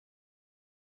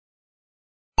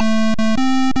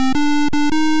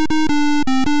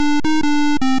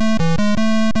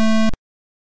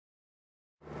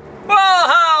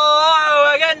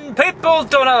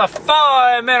another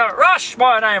 5-minute rush.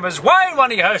 My name is Wayne,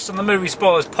 one of your hosts on the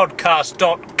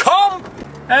moviespoilerspodcast.com.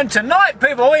 And tonight,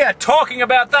 people, we are talking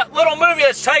about that little movie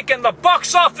that's taken the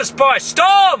box office by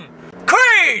storm.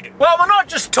 Creed! Well, we're not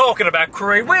just talking about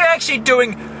Creed, we're actually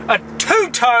doing a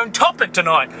two-tone topic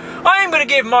tonight. I am going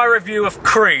to give my review of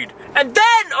Creed, and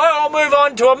then I'll move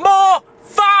on to a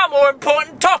far more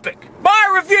important topic. My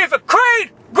review for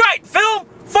Creed, great film,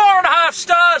 4.5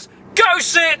 stars, go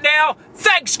see it now,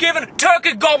 Thanksgiving,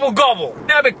 turkey gobble gobble.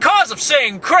 Now, because of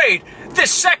seeing Creed,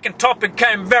 this second topic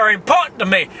came very important to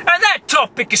me, and that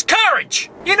topic is courage.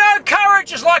 You know,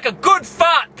 courage is like a good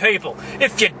fart, people.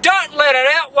 If you don't let it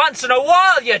out once in a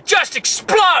while, you just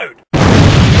explode.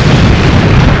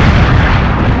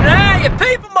 Now, you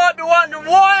people might be wondering,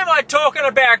 why am I talking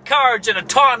about courage at a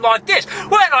time like this,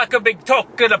 when I could be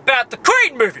talking about the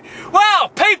Creed movie? Well,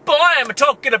 people, I am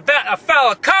talking about a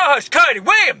fellow co-host, Khody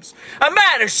Williams, a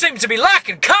man who seems to be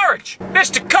lacking courage.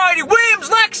 Mr. Khody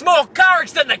Williams lacks more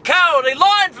courage than the cowardly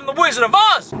lion from The Wizard of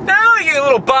Oz. Now, you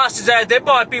little bastards out there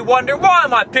might be wondering, why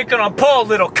am I picking on poor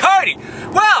little Khody?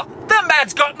 Well, that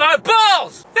man's got no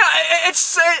balls. Now, it's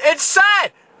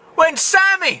sad. When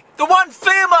Sammy, the one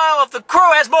female of the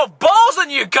crew, has more balls than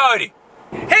you, Khody.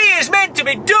 He is meant to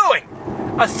be doing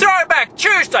a Throwback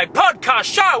Tuesday podcast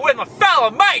show with my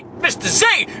fellow mate, Mr.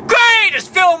 Z,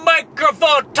 greatest filmmaker of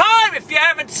all time. If you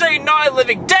haven't seen Night of the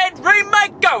Living Dead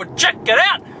remake, go and check it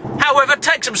out. However,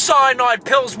 take some cyanide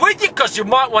pills with you, because you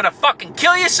might want to fucking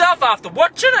kill yourself after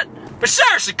watching it. But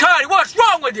seriously, Khody, what's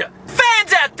wrong with you?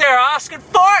 Fans out there are asking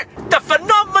for it. The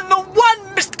phenomenal one,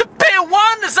 Mr.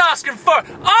 P1, is asking for it.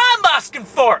 I'm asking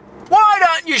for it. Why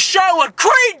don't you show what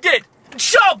Creed did? And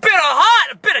show a bit of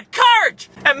heart, a bit of courage,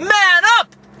 and man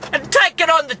up, and take it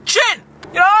on the chin.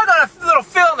 You know, I got a little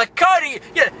feeling that Khody,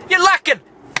 you're lacking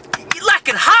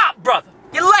heart, brother.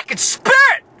 You're lacking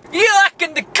spirit. You're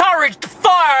lacking the courage to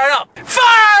fire it up.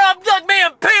 Fire it up like me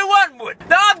and P1 would.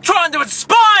 Now, I'm trying to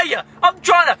inspire you. I'm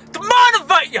trying to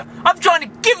motivate you. I'm trying to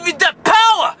give you that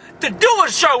power to do a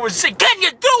show with Z. Can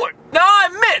you do it? Now, I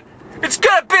admit, it's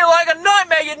going to be like a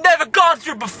nightmare you've never gone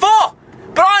through before.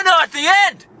 But I know at the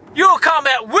end, you'll come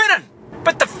out winning.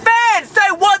 But the fans,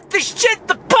 they want this shit.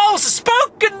 The polls are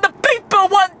spoken. The people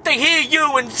want to hear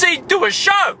you and Z do a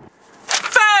show. The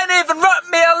fan even wrote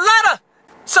me a letter.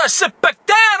 So sit back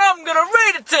down, I'm going to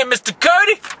read it to you, Mr.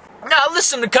 Khody. Now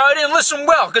listen to Khody and listen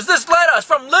well, because this letter is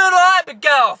from little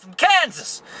Abigail from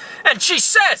Kansas. And she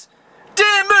says,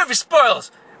 "Dear Movie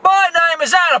Spoilers, my name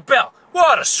is Annabelle."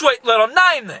 What a sweet little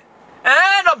name there.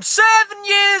 "And I'm 7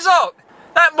 years old."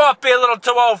 That might be a little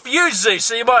too old for you, Z,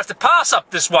 so you might have to pass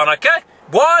up this one, okay?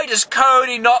 "Why does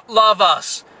Khody not love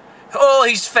us? All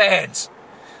his fans."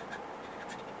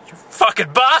 You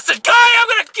fucking bastard. Khody, I'm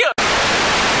going to kill you.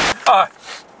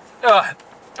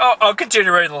 I'll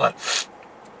continue reading the letter.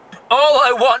 "All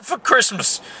I want for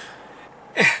Christmas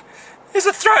is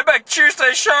a Throwback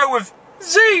Tuesday show with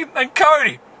Z and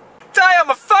Khody. They are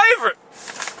my favourite.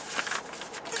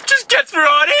 Just gets me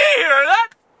right here, you hear that?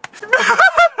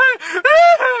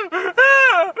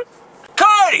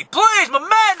 Khody, please, my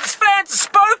man, his fans have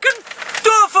spoken.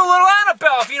 Do it for little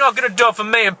Annabelle if you're not going to do it for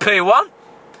me and P1.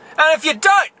 And if you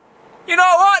don't, you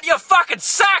know what? You're fucking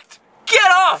sacked. Get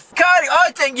off! Khody,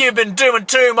 I think you've been doing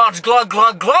too much glug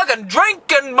glug glug and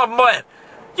drinking, my man.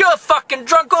 You're fucking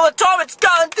drunk all the time. It's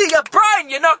going through your brain.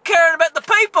 You're not caring about the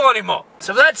people anymore.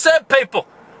 So with that said, people,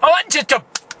 I want you to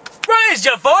raise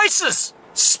your voices.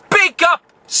 Speak up.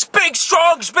 Speak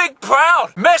strong. Speak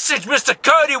proud. Message Mr.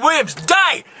 Khody Williams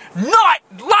day, night,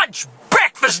 lunch,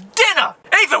 breakfast, dinner.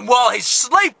 Even while he's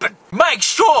sleeping. Make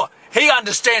sure he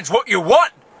understands what you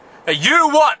want. And you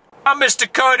want. I'm Mr.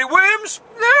 Khody Williams.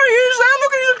 There he is.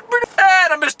 Look at him.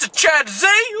 And I'm Mr. Chad Z.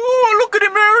 Oh, look at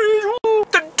him. There he is.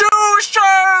 To do a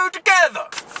show together.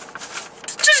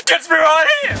 Just gets me right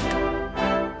here.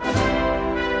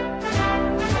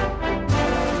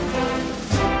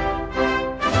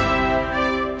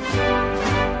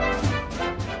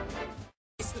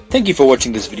 Thank you for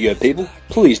watching this video, people.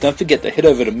 Please don't forget to head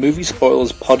over to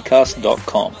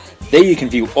moviespoilerspodcast.com. There you can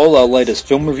view all our latest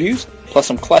film reviews, plus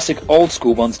some classic old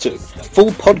school ones too.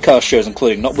 Full podcast shows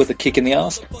including Not With a Kick in the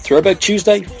Ass, Throwback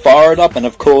Tuesday, Fire It Up, and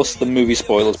of course the Movie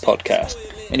Spoilers podcast.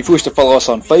 And if you wish to follow us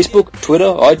on Facebook, Twitter,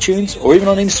 iTunes, or even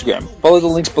on Instagram, follow the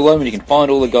links below and you can find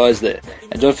all the guys there.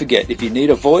 And don't forget, if you need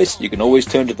a voice, you can always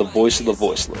turn to the voice of the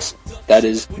voiceless. That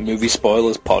is Movie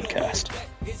Spoilers Podcast.